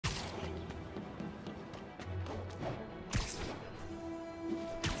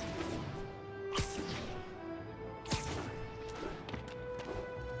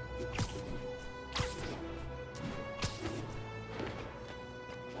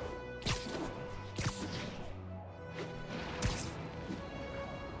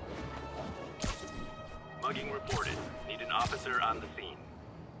officer on the scene.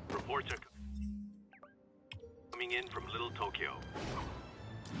 Reports are coming in from Little Tokyo.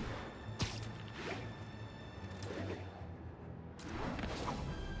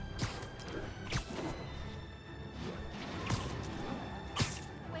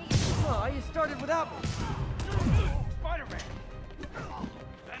 Oh, you started without me. Spider-Man!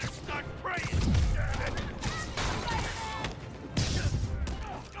 Better start praying!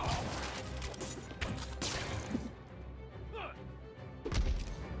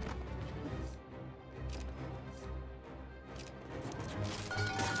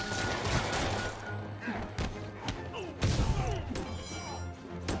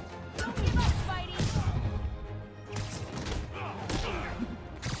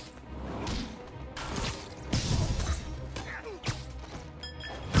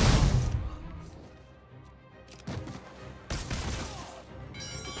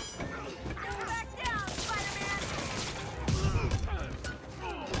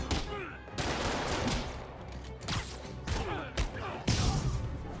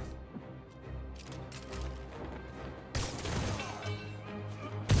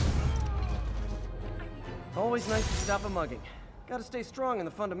 Always nice to stop a mugging. Gotta stay strong in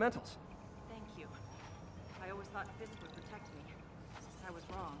the fundamentals. Thank you. I always thought fists would protect me. I was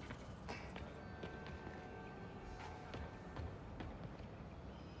wrong.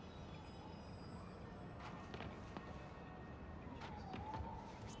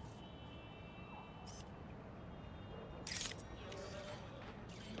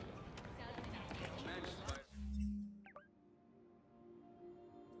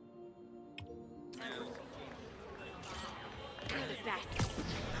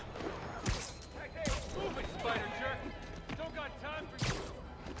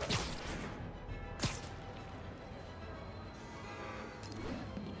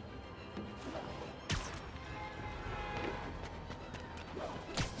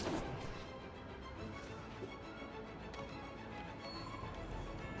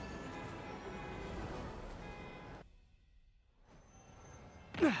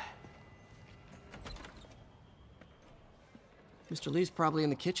 Mr. Lee's probably in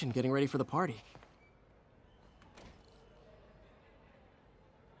the kitchen getting ready for the party.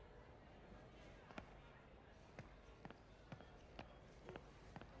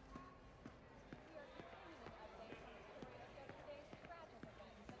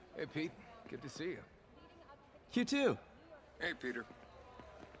 Hey, Pete. Good to see you. You too. Hey, Peter.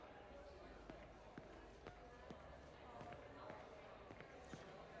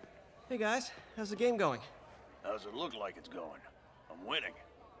 Hey guys, how's the game going? How's it look like it's going? I'm winning.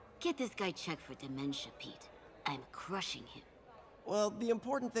 Get this guy checked for dementia, Pete. I'm crushing him. Well, the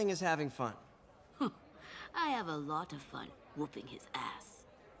important thing is having fun. I have a lot of fun whooping his ass.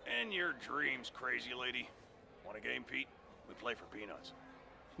 And your dreams, crazy lady. Want a game, Pete? We play for peanuts.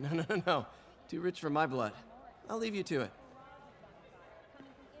 No. Too rich for my blood. I'll leave you to it.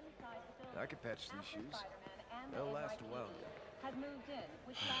 I could patch these shoes. They'll last a while yet. Had moved in,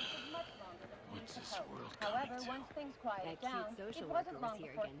 which lasted much longer than What's police this had hoped. world However, coming to? once things quieted That cute down, social it worker wasn't was long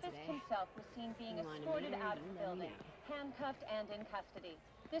here before again Fisk today. himself was seen being You wanna escorted meet her? out of You the know building, now. handcuffed and in custody.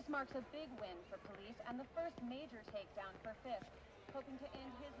 This marks a big win for police and the first major takedown for Fisk, hoping to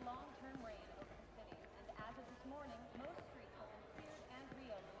end his long-term reign over the city. And as of this morning, most streets have been cleared and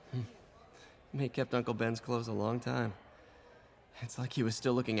reopened for use. May kept Uncle Ben's clothes a long time. It's like he was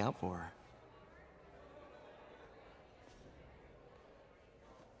still looking out for her.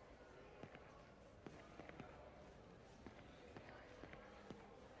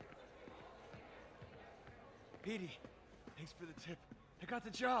 Petey, thanks for the tip. I got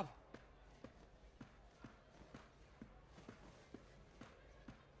the job.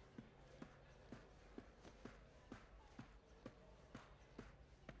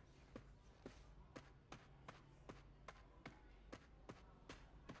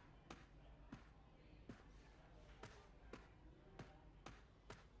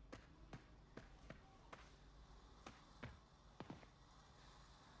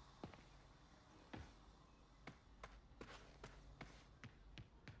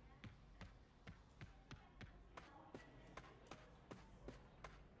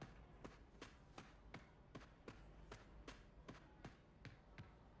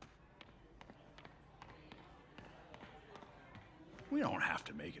 We don't have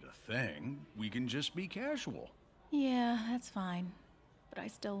to make it a thing. We can just be casual. Yeah, that's fine. But I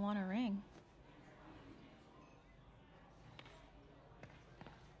still want a ring.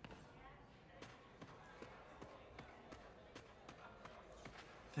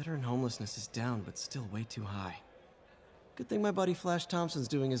 Veteran homelessness is down, but still way too high. Good thing my buddy Flash Thompson's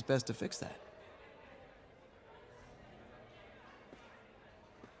doing his best to fix that.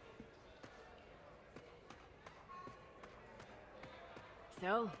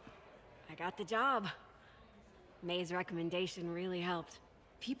 So, I got the job. May's recommendation really helped.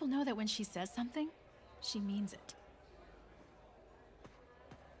 People know that when she says something, she means it.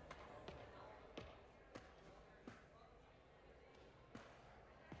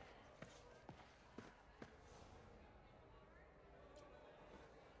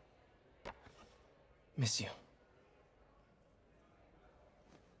 Miss you.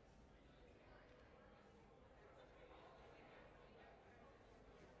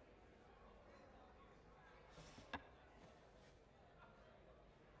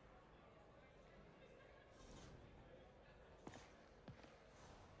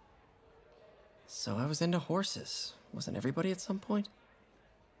 So I was into horses. Wasn't everybody at some point?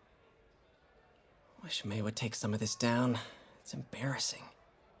 Wish May would take some of this down. It's embarrassing.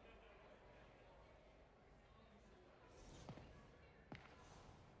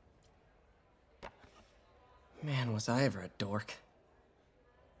 Man, was I ever a dork.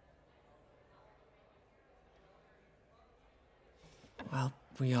 Well,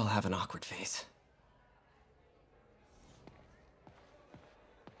 we all have an awkward phase.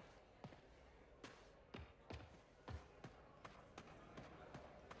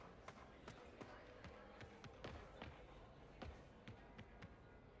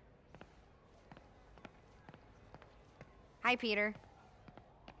 Hi, Peter.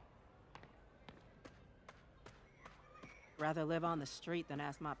 Rather live on the street than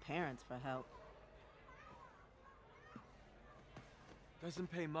ask my parents for help.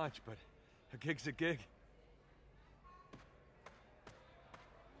 Doesn't pay much, but a gig's a gig.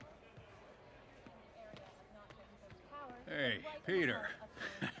 Hey, Peter.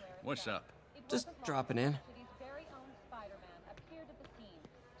 What's up? Just dropping in. City's very own Spider-Man appeared at the scene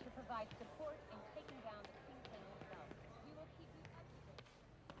to provide support in taking down the Kingpin himself. We will keep you updated.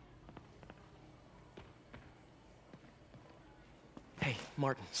 Hey,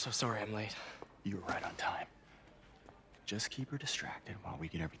 Martin, so sorry I'm late. You were right on time. Just keep her distracted while we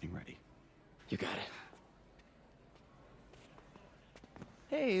get everything ready. You got it.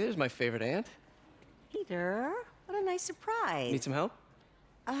 Hey, there's my favorite aunt. Peter, what a nice surprise. Need some help?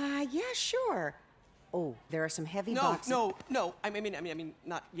 Yeah, sure. Oh, there are some heavy No, boxes. no. I mean,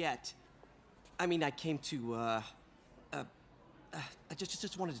 not yet. I mean, I came to, I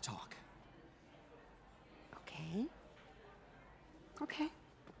just wanted to talk. Okay. Okay.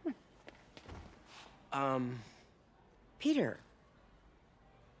 Peter,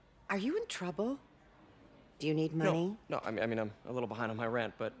 are you in trouble? Do you need money? No, I mean, I'm a little behind on my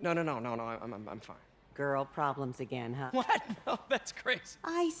rent, but no, I'm fine. Girl problems again, huh? What? No, that's crazy.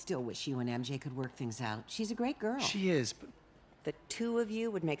 I still wish you and MJ could work things out. She's a great girl. She is, but... The two of you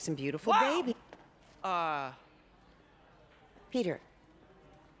would make some beautiful Wow! baby. Peter.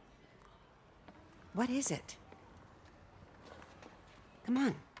 What is it? Come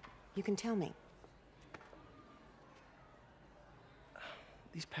on. You can tell me.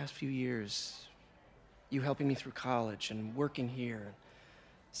 These past few years, you helping me through college and working here,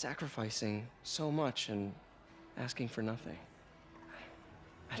 sacrificing so much and asking for nothing.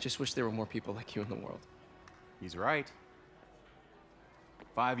 I just wish there were more people like you in the world. He's right.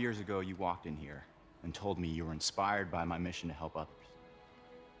 5 years ago, you walked in here and told me you were inspired by my mission to help others.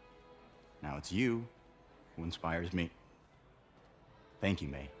 Now it's you who inspires me. Thank you,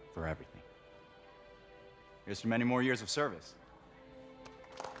 May, for everything. Here's to many more years of service.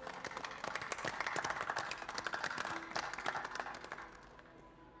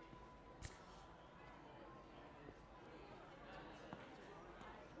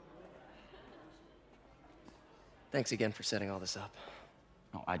 Thanks again for setting all this up.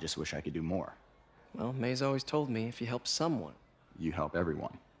 Oh, I just wish I could do more. Well, May's always told me if you help someone, You help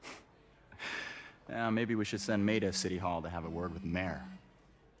everyone. Maybe we should send May to City Hall to have a word with the mayor.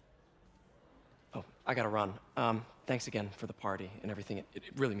 Oh, I gotta run. Thanks again for the party and everything. It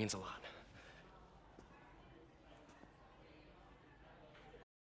really means a lot.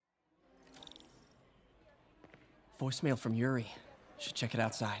 Voicemail from Yuri. Should check it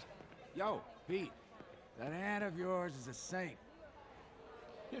outside. Yo, Pete. That aunt of yours is a saint.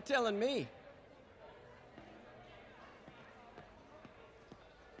 You're telling me.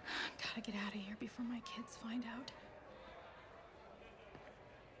 Gotta get out of here before my kids find out.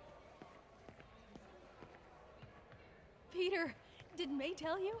 Peter, did May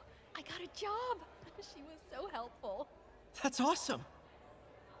tell you? I got a job. She was so helpful. That's awesome.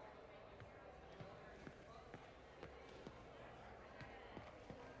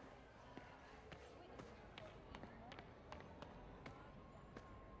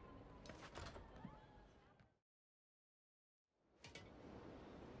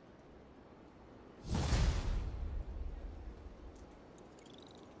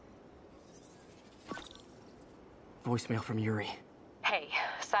 Voicemail from Yuri. Hey,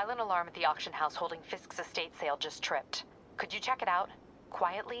 silent alarm at the auction house holding Fisk's estate sale just tripped. Could you check it out?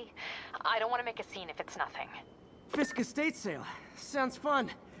 Quietly? I don't want to make a scene if it's nothing. Fisk estate sale. Sounds fun.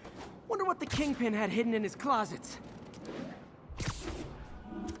 Wonder what the Kingpin had hidden in his closets.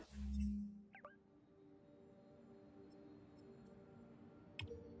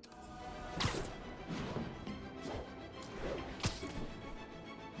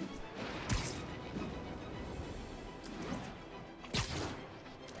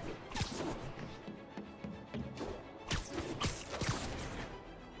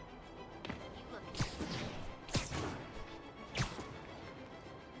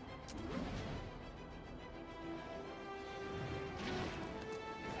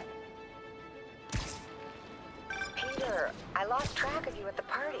 I lost track of you at the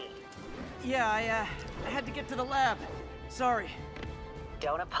party. Yeah, I had to get to the lab. Sorry.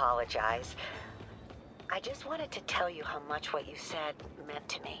 Don't apologize. I just wanted to tell you how much what you said meant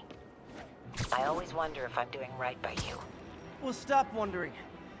to me. I always wonder if I'm doing right by you. Well, stop wondering.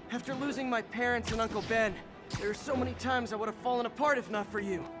 After losing my parents and Uncle Ben, there are so many times I would have fallen apart if not for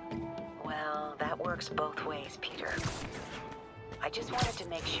you. Well, that works both ways, Peter. I just wanted to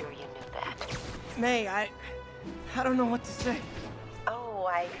make sure you knew that. May, I don't know what to say. Oh,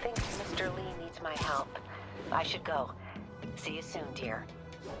 I think Mr. Lee needs my help. I should go. See you soon, dear.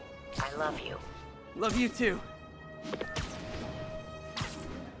 I love you. Love you too.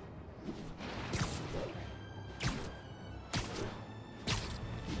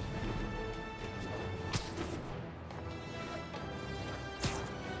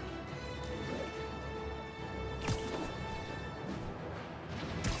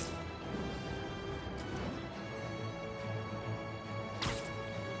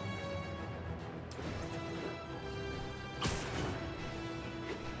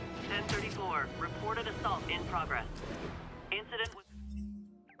 Reported assault in progress. Incident was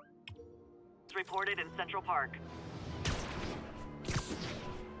reported in Central Park.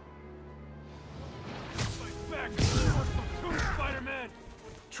 Back! Spider-Man!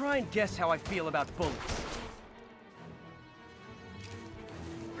 Try and guess how I feel about bullets.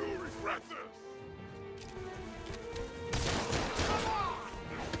 You regret this!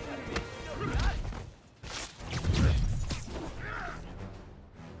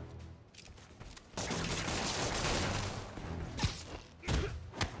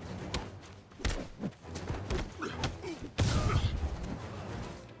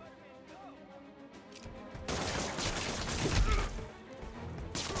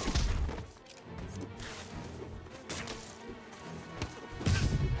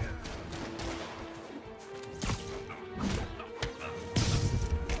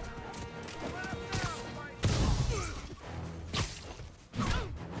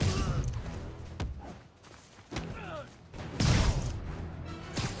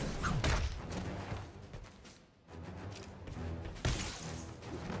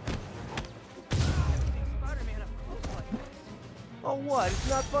 Oh, what? It's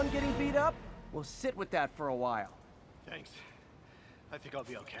not fun getting beat up? We'll sit with that for a while. Thanks. I think I'll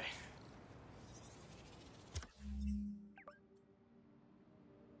be okay.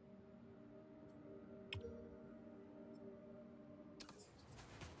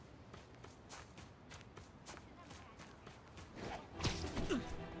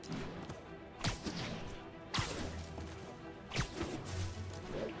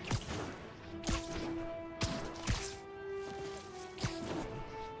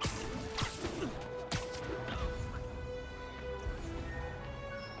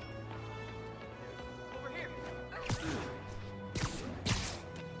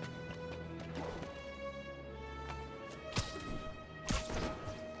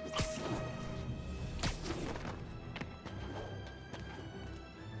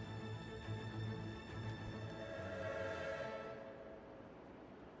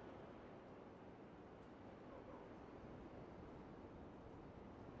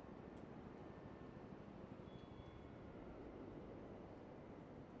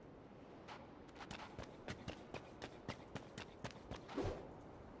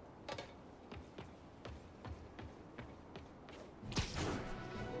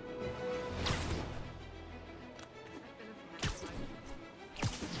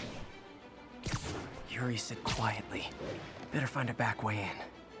 Yuri said quietly. Better find a back way in.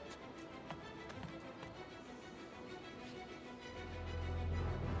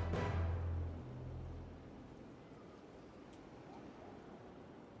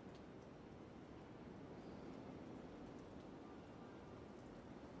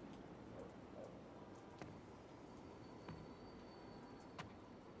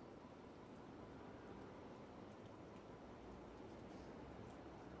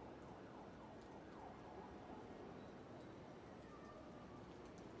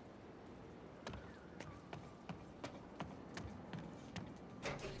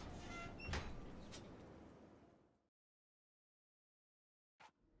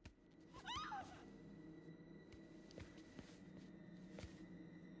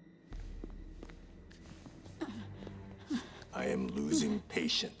 losing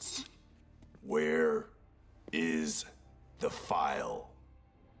patience. Where is the file?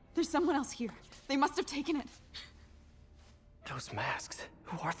 There's someone else here. They must have taken it. Those masks.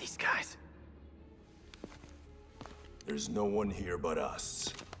 Who are these guys? There's no one here but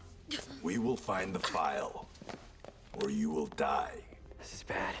us. We will find the file, or you will die. This is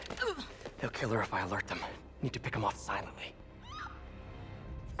bad. They'll kill her if I alert them. Need to pick them off silently.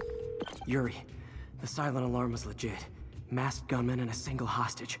 Yuri, the silent alarm was legit. Masked gunmen and a single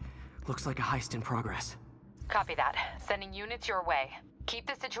hostage. Looks like a heist in progress. Copy that. Sending units your way. Keep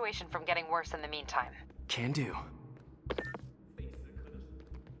the situation from getting worse in the meantime. Can do.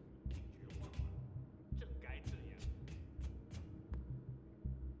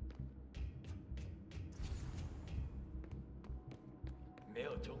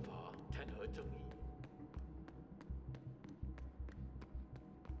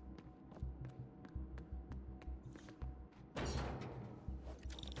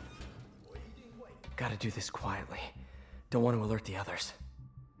 Gotta do this quietly. Don't want to alert the others.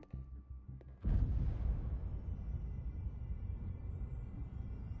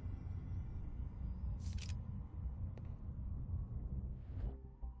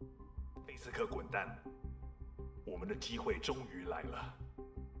菲斯克滚蛋！我们的机会终于来了。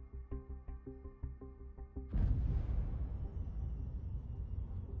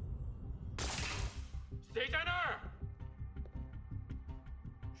谁在那儿？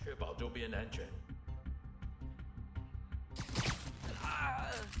确保周边安全。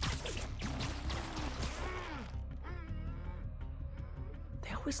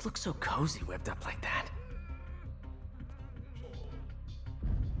 They always look so cozy whipped up like that.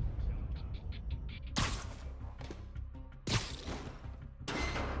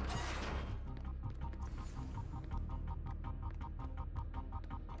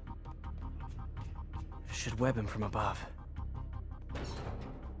 Should web him from above.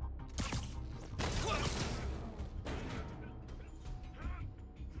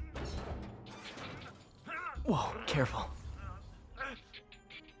 Whoa, careful.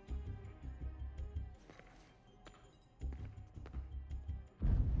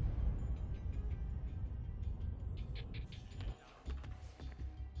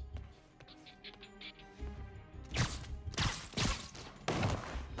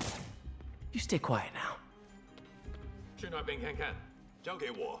 You stay quiet now. 去那边看看，交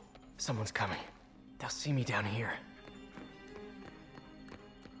给我。 Someone's coming. They'll see me down here.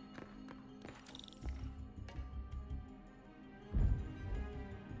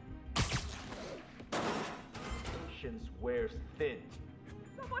 Patience wears thin.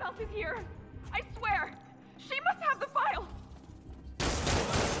 Someone else is here. I swear. She must have the file.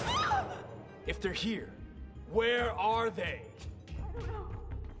 If they're here, where are they?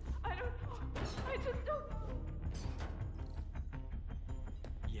 I don't know. I just don't know.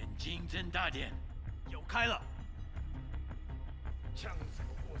 眼睛睁大点，有开了。枪只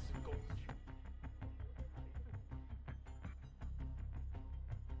不过是工具。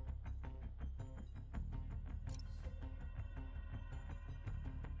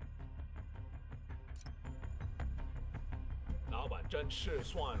老板真是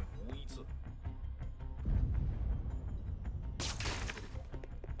算无一致。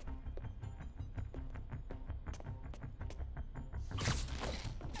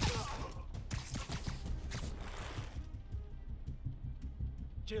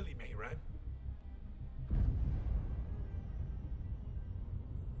 这里没人。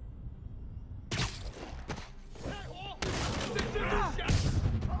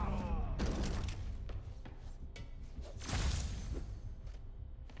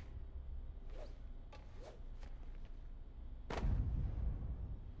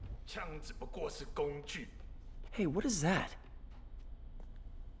枪只不过是工具。 Hey, what is that?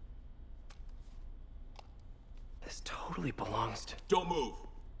 This totally belongs to... Don't move.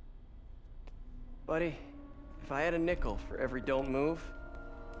 Buddy, if I had a nickel for every don't move...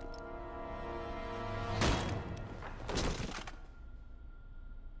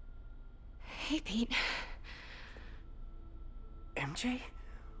 Hey, Pete. MJ?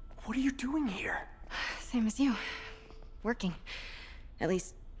 What are you doing here? Same as you. Working. At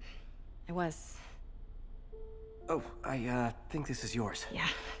least, I was. Oh, I think this is yours. Yeah,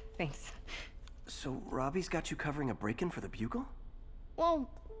 thanks. So, Robbie's got you covering a break-in for the Bugle? Well,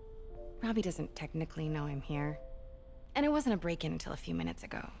 Robbie doesn't technically know I'm here. And it wasn't a break-in until a few minutes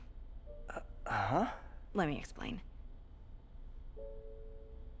ago. Uh-huh? Let me explain.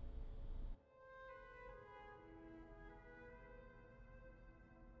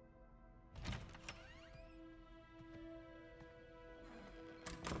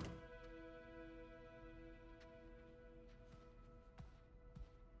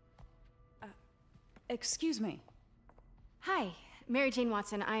 Excuse me. Hi, Mary Jane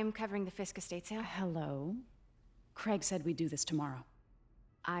Watson. I'm covering the Fisk estate sale. Hello. Craig said we'd do this tomorrow.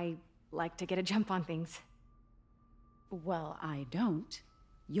 I like to get a jump on things. Well, I don't.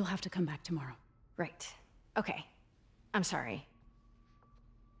 You'll have to come back tomorrow. Right. Okay. I'm sorry.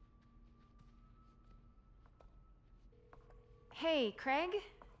 Hey, Craig?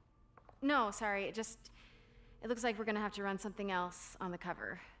 No, sorry, it looks like we're gonna have to run something else on the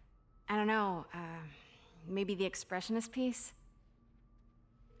cover. I don't know, maybe the expressionist piece?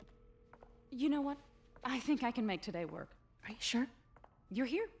 You know what? I think I can make today work. Are you sure? You're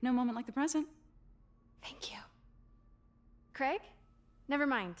here. No moment like the present. Thank you. Craig? Never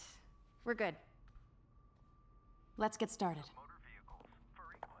mind. We're good. Let's get started.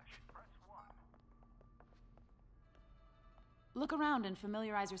 Look around and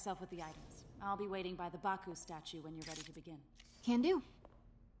familiarize yourself with the items. I'll be waiting by the Baku statue when you're ready to begin. Can do.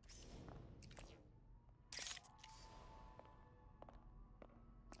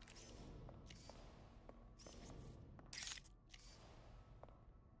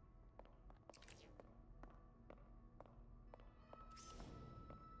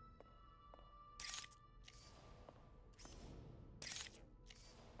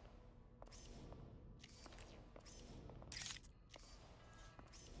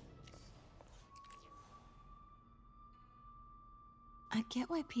 I get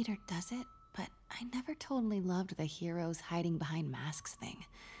why Peter does it, but I never totally loved the heroes hiding behind masks thing.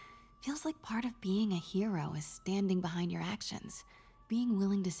 Feels like part of being a hero is standing behind your actions, being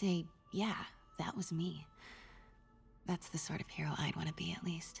willing to say, yeah, that was me. That's the sort of hero I'd want to be, at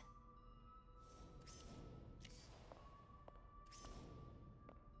least.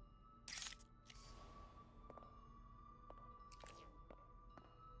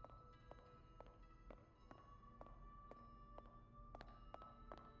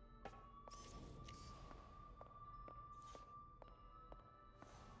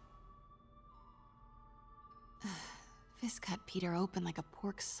 Fisk cut Peter open like a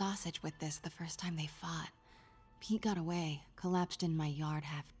pork sausage with this the first time they fought. Pete got away, collapsed in my yard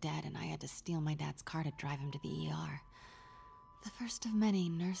half dead, and I had to steal my dad's car to drive him to the ER. The first of many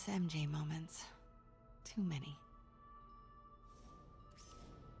Nurse MJ moments. Too many.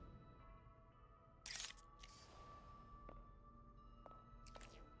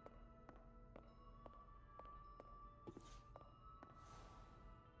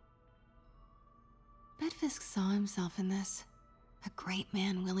 Bet Fisk saw himself in this. A great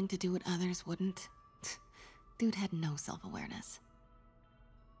man willing to do what others wouldn't. Dude had no self-awareness.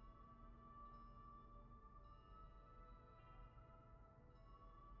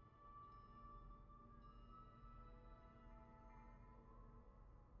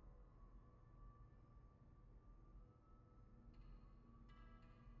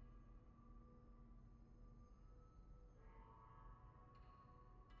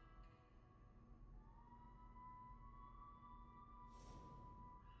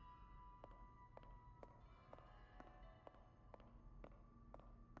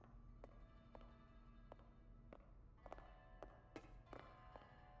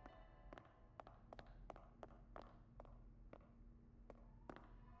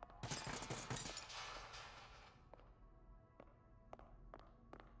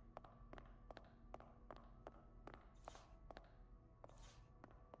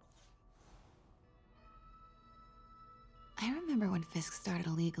 I remember when Fisk started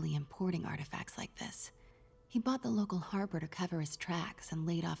illegally importing artifacts like this. He bought the local harbor to cover his tracks and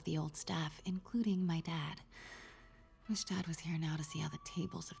laid off the old staff, including my dad. Wish Dad was here now to see how the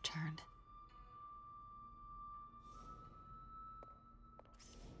tables have turned.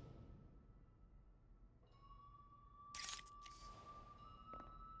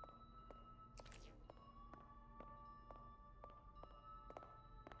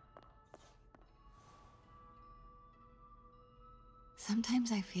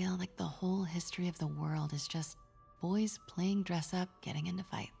 Sometimes I feel like the whole history of the world is just boys playing dress-up, getting into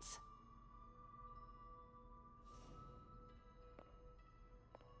fights.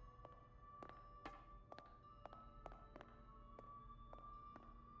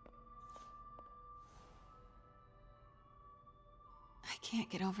 I can't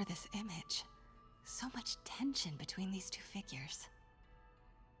get over this image. So much tension between these two figures.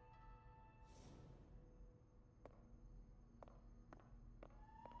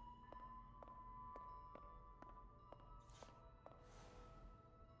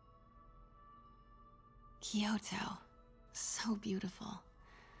 Kyoto. So beautiful.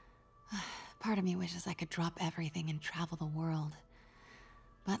 Part of me wishes I could drop everything and travel the world.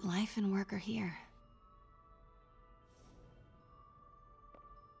 But life and work are here.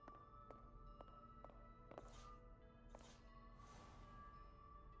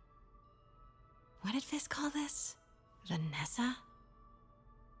 call this? Vanessa?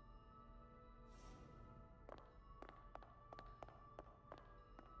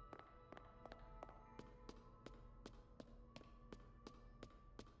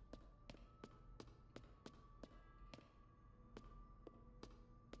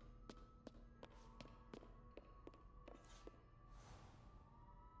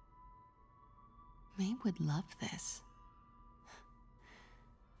 May would love this.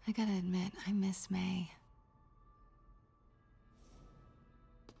 I gotta admit, I miss May.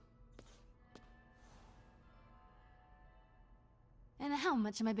 And how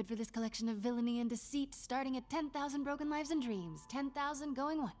much am I bid for this collection of villainy and deceit, starting at 10,000 broken lives and dreams, 10,000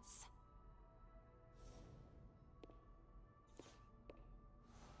 going once?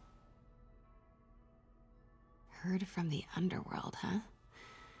 Heard from the underworld, huh?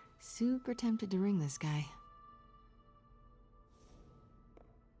 Super tempted to ring this guy.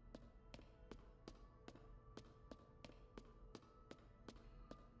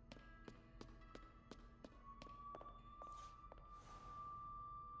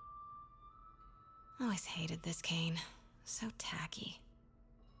 Always hated this cane. So tacky.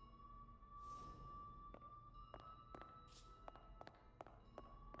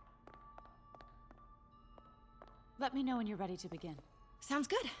 Let me know when you're ready to begin. Sounds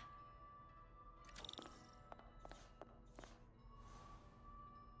good.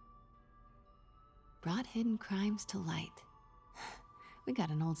 Brought hidden crimes to light. We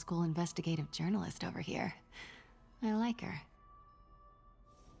got an old school investigative journalist over here. I like her.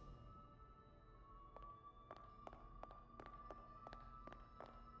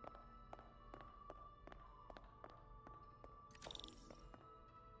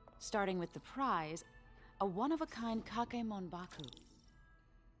 Starting with the prize, a one-of-a-kind Kakemon Baku.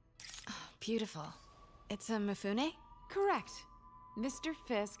 Oh, beautiful. It's a Mifune? Correct. Mr.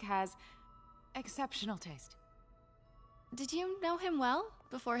 Fisk has exceptional taste. Did you know him well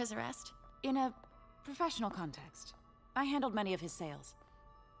before his arrest? In a professional context. I handled many of his sales.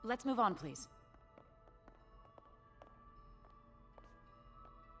 Let's move on, please.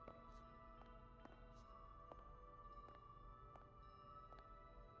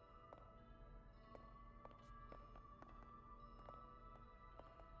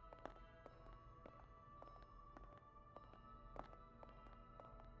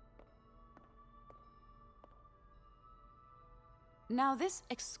 Now, this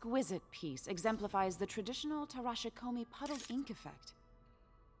exquisite piece exemplifies the traditional Tarashikomi puddled ink effect.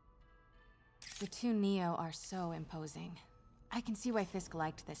 The two Neo are so imposing. I can see why Fisk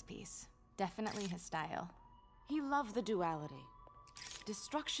liked this piece. Definitely his style. He loved the duality.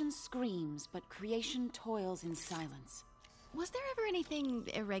 Destruction screams, but creation toils in silence. Was there ever anything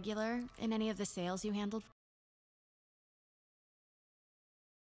irregular in any of the sales you handled?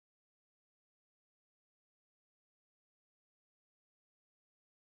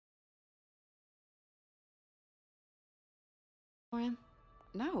 For him?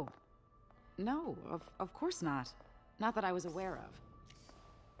 No. No, of course not. Not that I was aware of.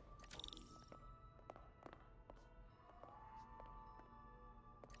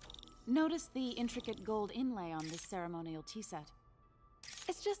 Notice the intricate gold inlay on this ceremonial tea set.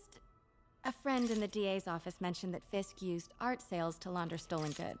 It's just... a friend in the DA's office mentioned that Fisk used art sales to launder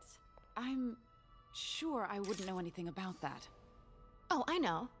stolen goods. I'm sure I wouldn't know anything about that. Oh, I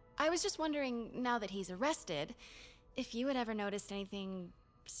know. I was just wondering, now that he's arrested, if you had ever noticed anything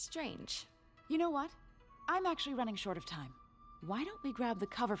strange. You know what? I'm actually running short of time. Why don't we grab the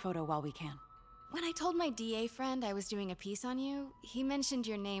cover photo while we can? When I told my DA friend I was doing a piece on you, he mentioned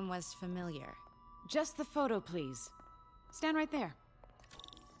your name was familiar. Just the photo, please. Stand right there.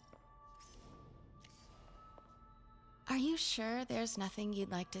 Are you sure there's nothing you'd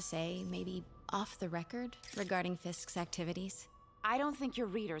like to say, maybe off the record, regarding Fisk's activities? I don't think your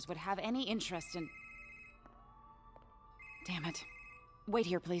readers would have any interest in... Damn it. Wait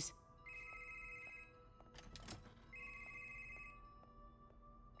here, please.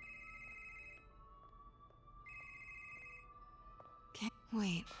 Okay,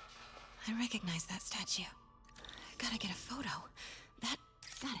 wait. I recognize that statue. Gotta get a photo.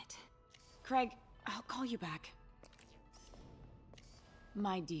 Got it. Craig, I'll call you back.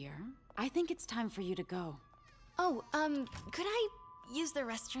 My dear, I think it's time for you to go. Oh, could I use the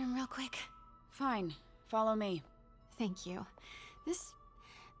restroom real quick? Fine. Follow me. Thank you. This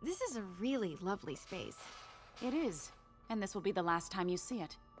is a really lovely space. It is. And this will be the last time you see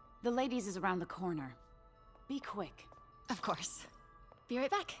it. The ladies is around the corner. Be quick. Of course. Be right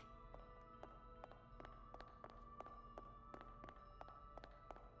back.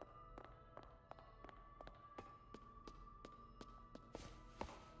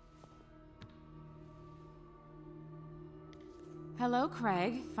 Hello,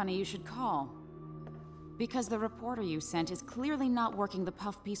 Craig. Funny you should call. Because the reporter you sent is clearly not working the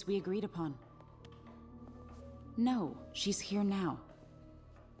puff piece we agreed upon. No, she's here now.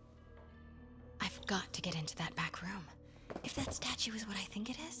 I've got to get into that back room. If that statue is what I think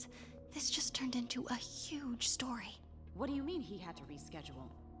it is, this just turned into a huge story. What do you mean he had to reschedule?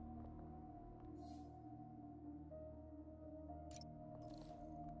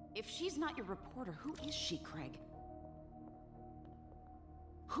 If she's not your reporter, who is she, Craig?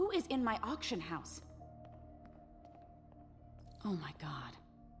 Who is in my auction house? Oh my god.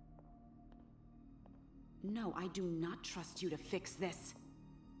 No, I do not trust you to fix this.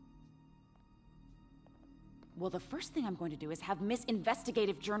 Well, the first thing I'm going to do is have Miss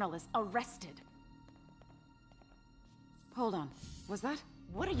Investigative Journalist arrested. Hold on. Was that?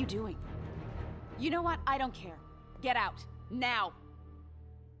 What are you doing? You know what? I don't care. Get out. Now!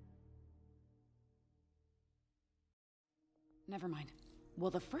 Never mind. Well,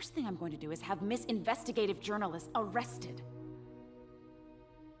 the first thing I'm going to do is have Miss Investigative Journalist arrested.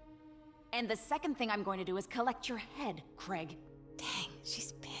 And the second thing I'm going to do is collect your head, Craig. Dang,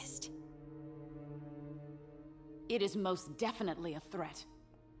 she's pissed. It is most definitely a threat.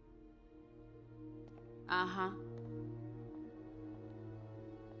 Uh-huh.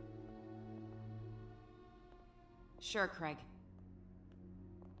 Sure, Craig.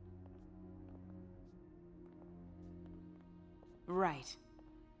 Right.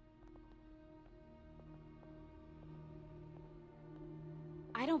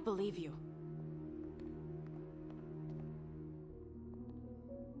 I don't believe you.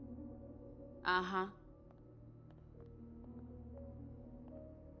 Uh-huh.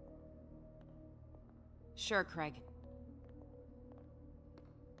 Sure, Craig.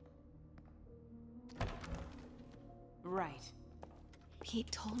 Right.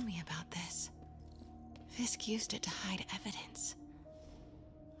 Pete told me about this. Fisk used it to hide evidence.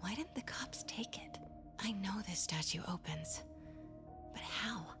 Why didn't the cops take it? I know this statue opens. But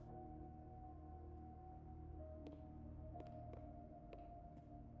how?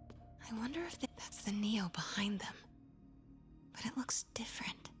 I wonder if that's the Neo behind them. But it looks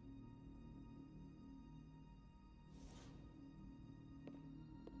different.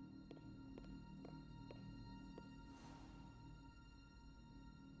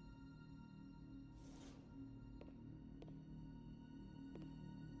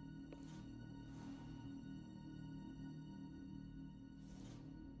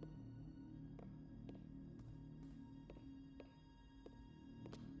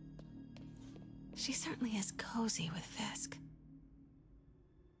 She certainly is cozy with Fisk.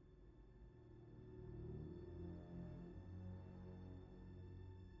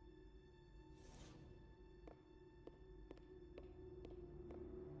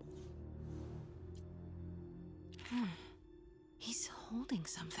 He's holding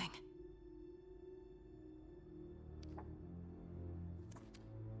something.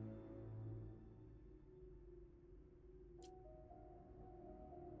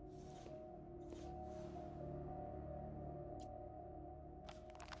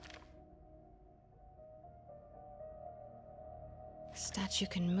 Statue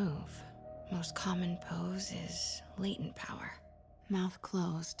can move. Most common pose is latent power. Mouth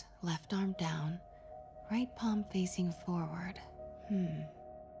closed, left arm down, right palm facing forward.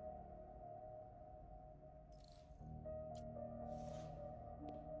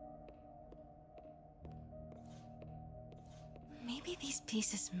 Maybe these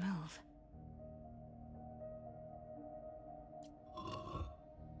pieces move.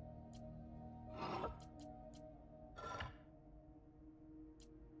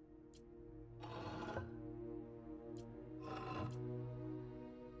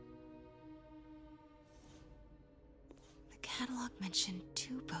 Catalog mentioned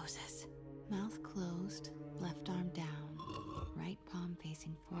 2 poses. Mouth closed, left arm down, right palm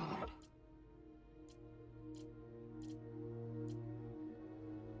facing forward.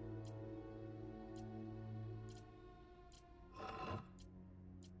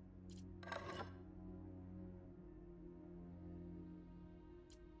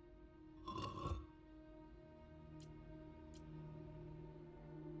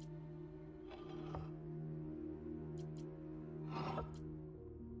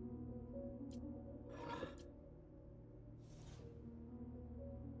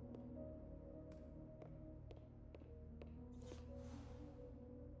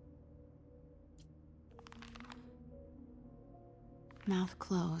 Mouth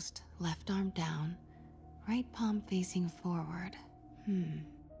closed, left arm down, right palm facing forward.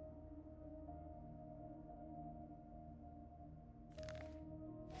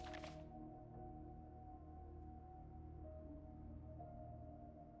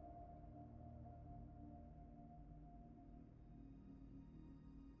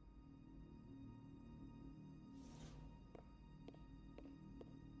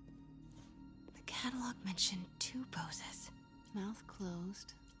 dialogue mentioned 2 poses. Mouth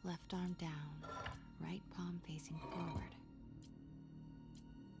closed, left arm down, right palm facing forward.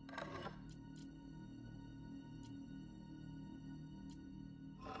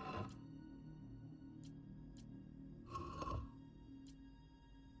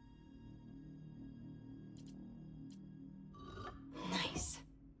 Nice.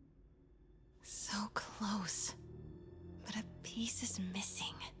 So close. But a piece is missing.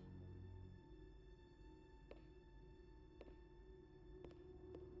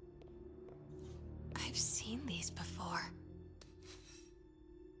 I've seen these before.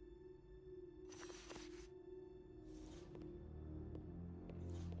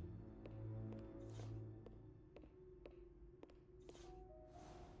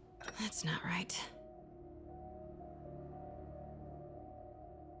 That's not right.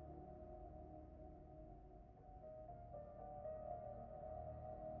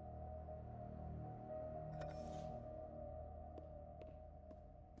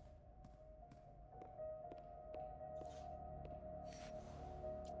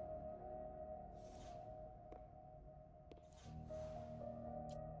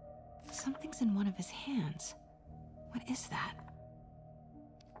 Something's in one of his hands. What is that?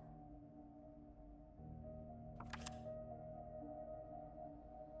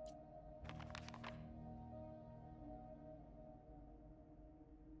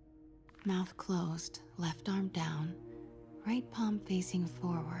 Mouth closed, left arm down, right palm facing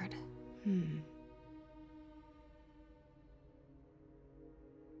forward.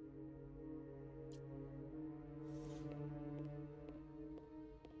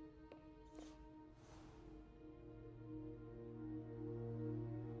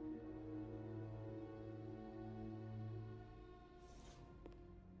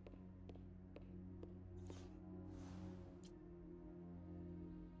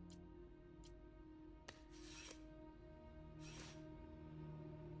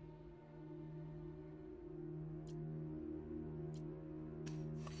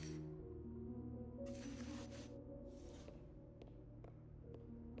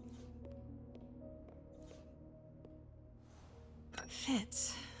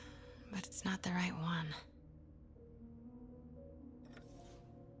 Fits, but it's not the right one.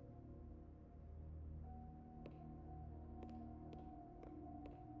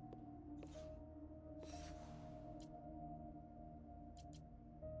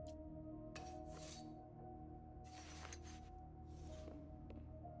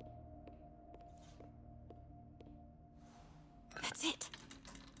 That's it.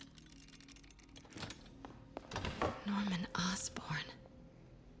 Norman Osborn.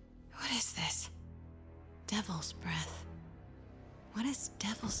 What is this? Devil's breath. What is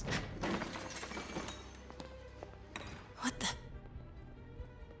devil's... What the...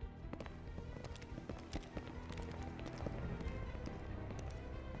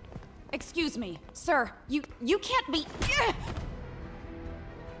 Excuse me, sir. You can't be...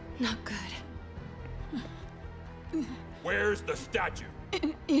 Not good. Where's the statue?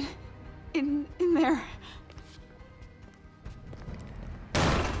 In there.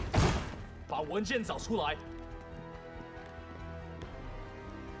 把文件找出来。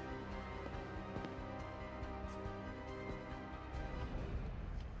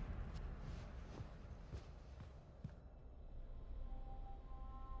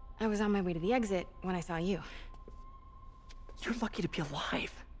 I was on my way to the exit when I saw you. You're lucky to be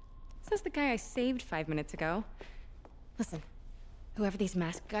alive. Says the guy I saved 5 minutes ago. Listen, whoever these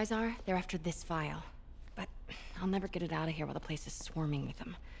masked guys are, they're after this file. But I'll never get it out of here while the place is swarming with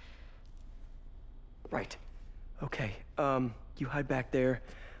them. Right. Okay, you hide back there.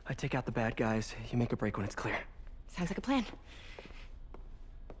 I take out the bad guys. You make a break when it's clear. Sounds like a plan.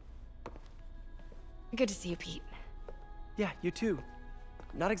 Good to see you, Pete. Yeah, you too.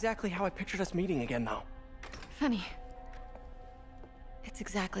 Not exactly how I pictured us meeting again, though. Funny. It's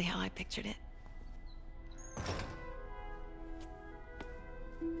exactly how I pictured it.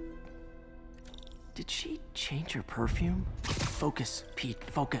 Did she change her perfume? Focus, Pete,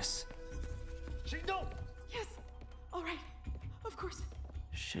 focus. Yes. All right. Of course.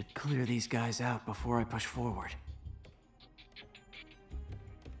 Should clear these guys out before I push forward.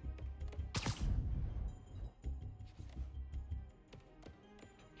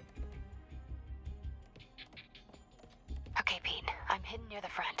 Okay, Pete. I'm hidden near the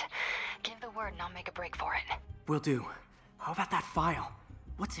front. Give the word and I'll make a break for it. Will do. How about that file?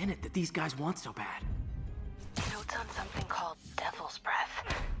 What's in it that these guys want so bad? Notes on something called Devil's Breath.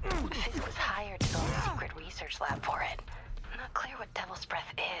 Fisk was hired to build a secret research lab for it. Not clear what Devil's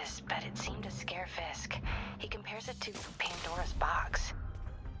Breath is, but it seemed to scare Fisk. He compares it to Pandora's box.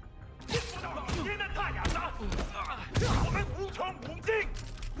 明天的太阳呢？我们无穷无尽。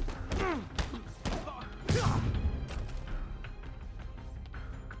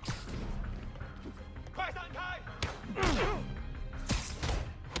快散开！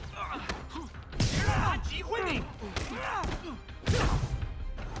别让他击毁你！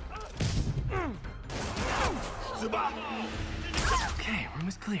 死吧 Okay, room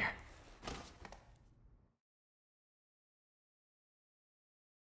is clear.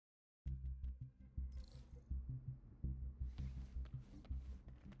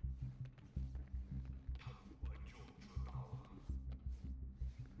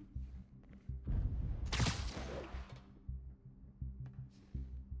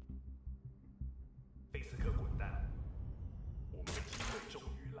 菲斯克滚蛋！我们的机会终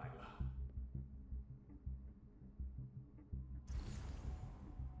于来了。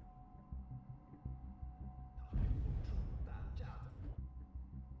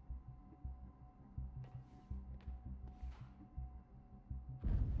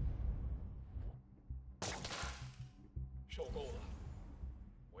 受够了！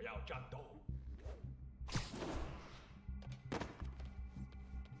我要战斗！要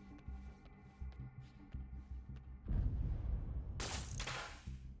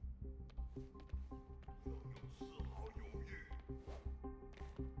用丝毫犹豫。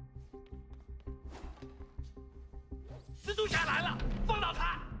蜘蛛侠来了，放倒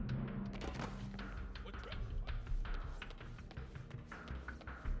他！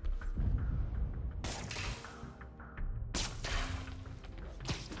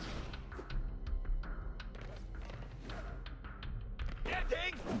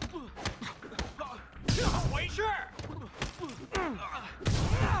 怎么回事？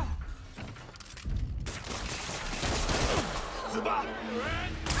死吧！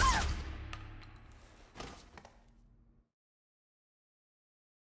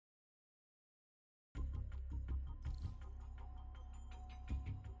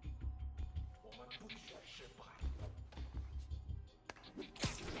我们不许失败。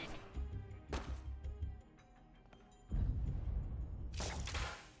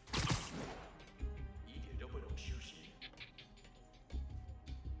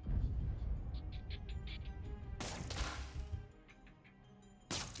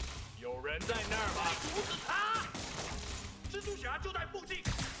 有人在那儿吗？阻止他！蜘蛛侠就在附近，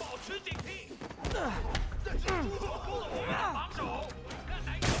保持警惕。这蜘蛛所攻了我们的防守，让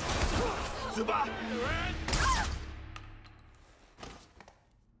男友死吧！有人。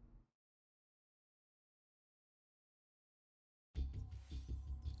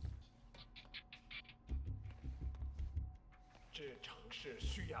这城市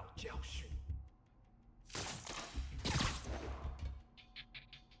需要教训。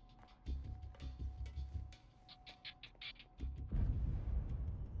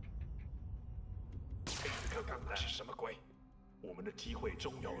 刚才是什么鬼？我们的机会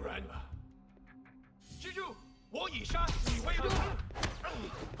终于来了！记住，我以杀，你为攻！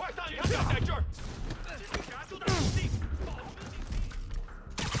快散开！在这儿！蜘蛛侠就在附近，保持警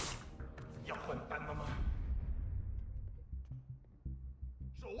惕！要换班了吗？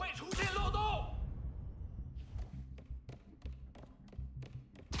守卫出现漏洞！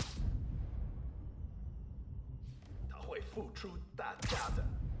他会付出代价的。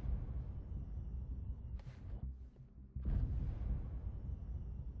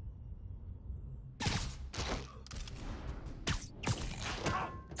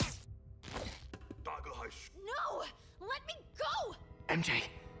 No! Let me go! MJ.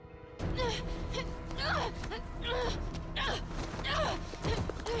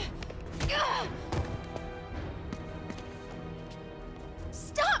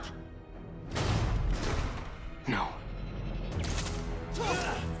 Stop! No.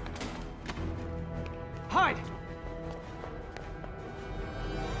 Hide!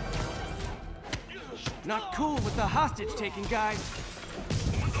 Not cool with the hostage taking, guys.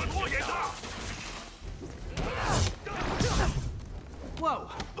 Whoa,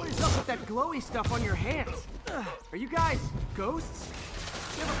 what is up with that glowy stuff on your hands? Are you guys ghosts?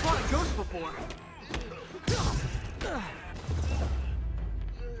 Never fought a ghost before.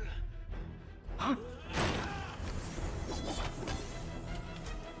 Huh?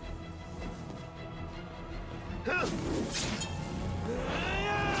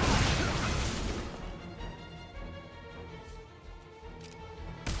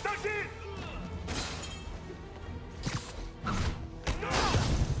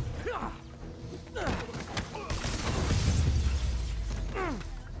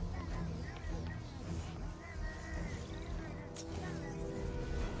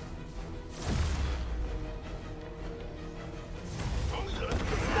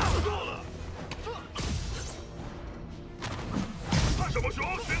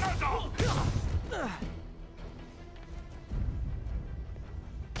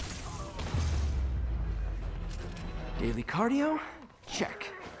 Daily cardio?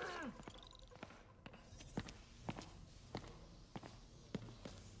 Check.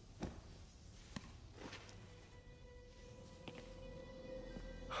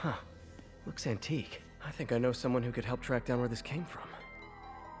 Huh. Looks antique. I think I know someone who could help track down where this came from.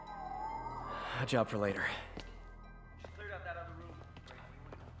 A job for later.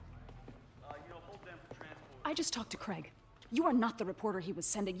 I just talked to Craig. You are not the reporter he was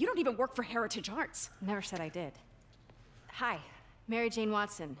sending. You don't even work for Heritage Arts. Never said I did. Hi, Mary Jane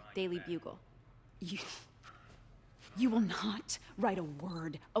Watson, Daily Bugle. You will not write a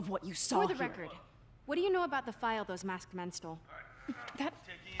word of what you saw For the here. record, what do you know about the file those masked men stole?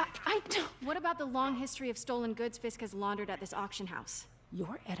 I don't... What about the long history of stolen goods Fisk has laundered at this auction house?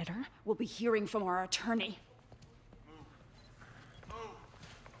 Your editor will be hearing from our attorney.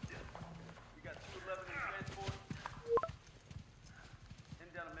 We got 211 in transport.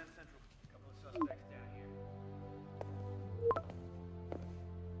 Heading down to Men's Central. Couple of suspects down here.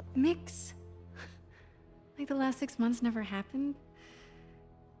 Mix? Like the last 6 months never happened?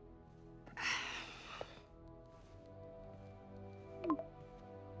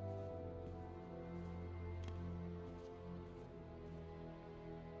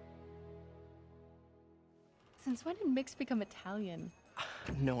 Since when did Mix become Italian?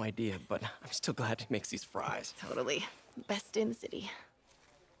 No idea, but I'm still glad he makes these fries. Totally. Best in the city.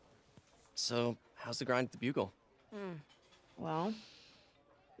 So, how's the grind at the Bugle? Well,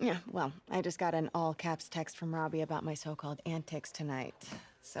 I just got an all-caps text from Robbie about my so-called antics tonight.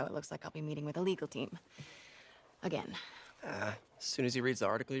 So it looks like I'll be meeting with the legal team. Again. As soon as he reads the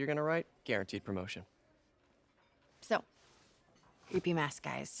article you're gonna write, guaranteed promotion. So, creepy mask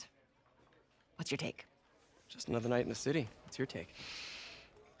guys. What's your take? Just another night in the city. What's your take?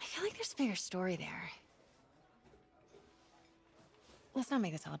 I feel like there's a bigger story there. Let's not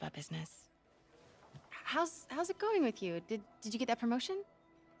make this all about business. How's it going with you? Did you get that promotion?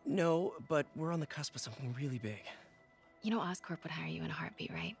 No, but we're on the cusp of something really big. You know Oscorp would hire you in a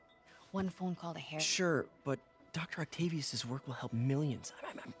heartbeat, right? One phone call to Harry. Sure, but Dr. Octavius's work will help millions.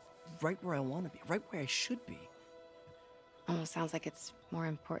 I'm right where I want to be, right where I should be. Almost sounds like it's more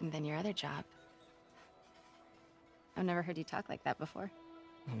important than your other job. I've never heard you talk like that before.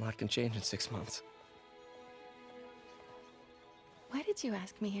 A lot can change in 6 months. Why did you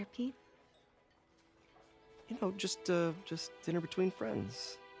ask me here, Pete? You know, just dinner between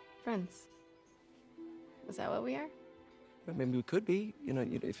friends. Friends. Is that what we are? Well, maybe we could be,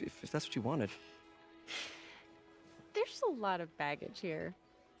 if that's what you wanted. There's a lot of baggage here.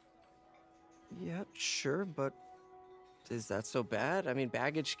 Yeah, sure, but is that so bad? I mean,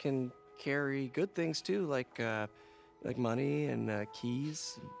 baggage can carry good things too, like money and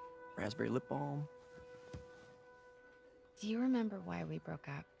keys, and raspberry lip balm. Do you remember why we broke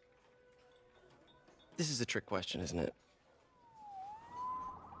up? This is a trick question, isn't it?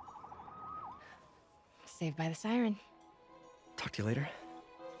 Saved by the siren. Talk to you later.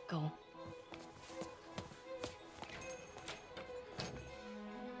 Go.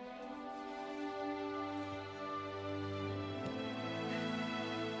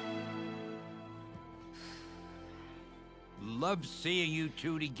 Love seeing you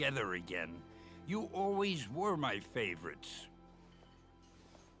two together again. You always were my favorites.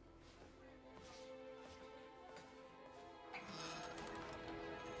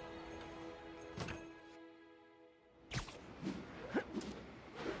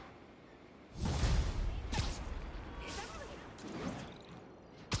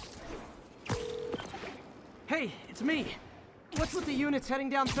 Hey, it's me. What's with the units heading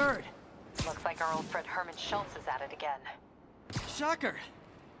down 3rd? Looks like our old friend Herman Schultz is at it again. Shocker.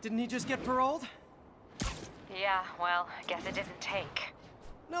 Didn't he just get paroled? Yeah, well, guess it didn't take.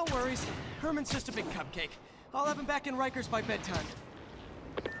 No worries. Herman's just a big cupcake. I'll have him back in Rikers by bedtime.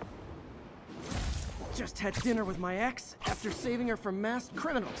 Just had dinner with my ex after saving her from masked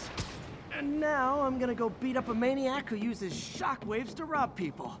criminals. And now I'm gonna go beat up a maniac who uses shockwaves to rob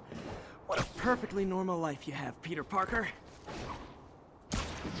people. What a perfectly normal life you have, Peter Parker.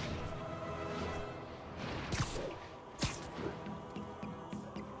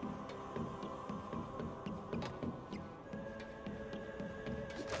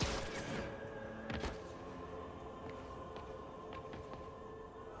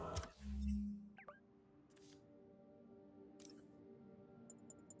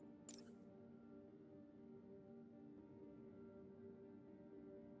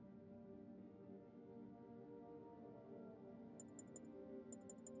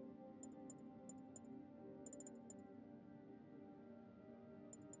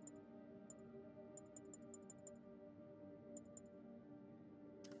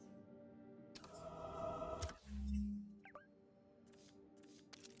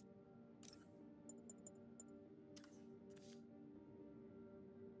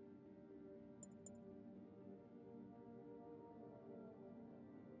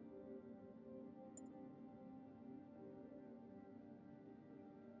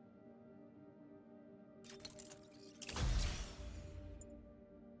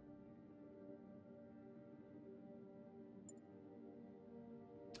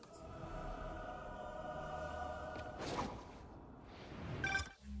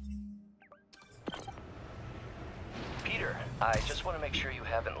 I just want to make sure you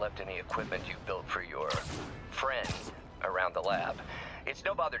haven't left any equipment you built for your friend around the lab. It's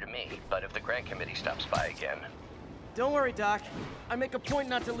no bother to me, but if the grant committee stops by again... Don't worry, Doc. I make a point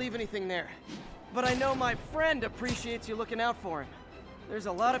not to leave anything there. But I know my friend appreciates you looking out for him. There's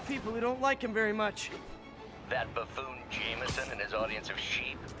a lot of people who don't like him very much. That buffoon Jameson and his audience of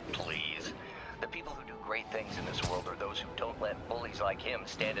sheep? Please. The people who do great things in this world are those who don't let bullies like him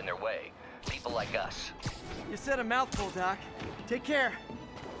stand in their way. People like us. You said a mouthful, Doc. Take care.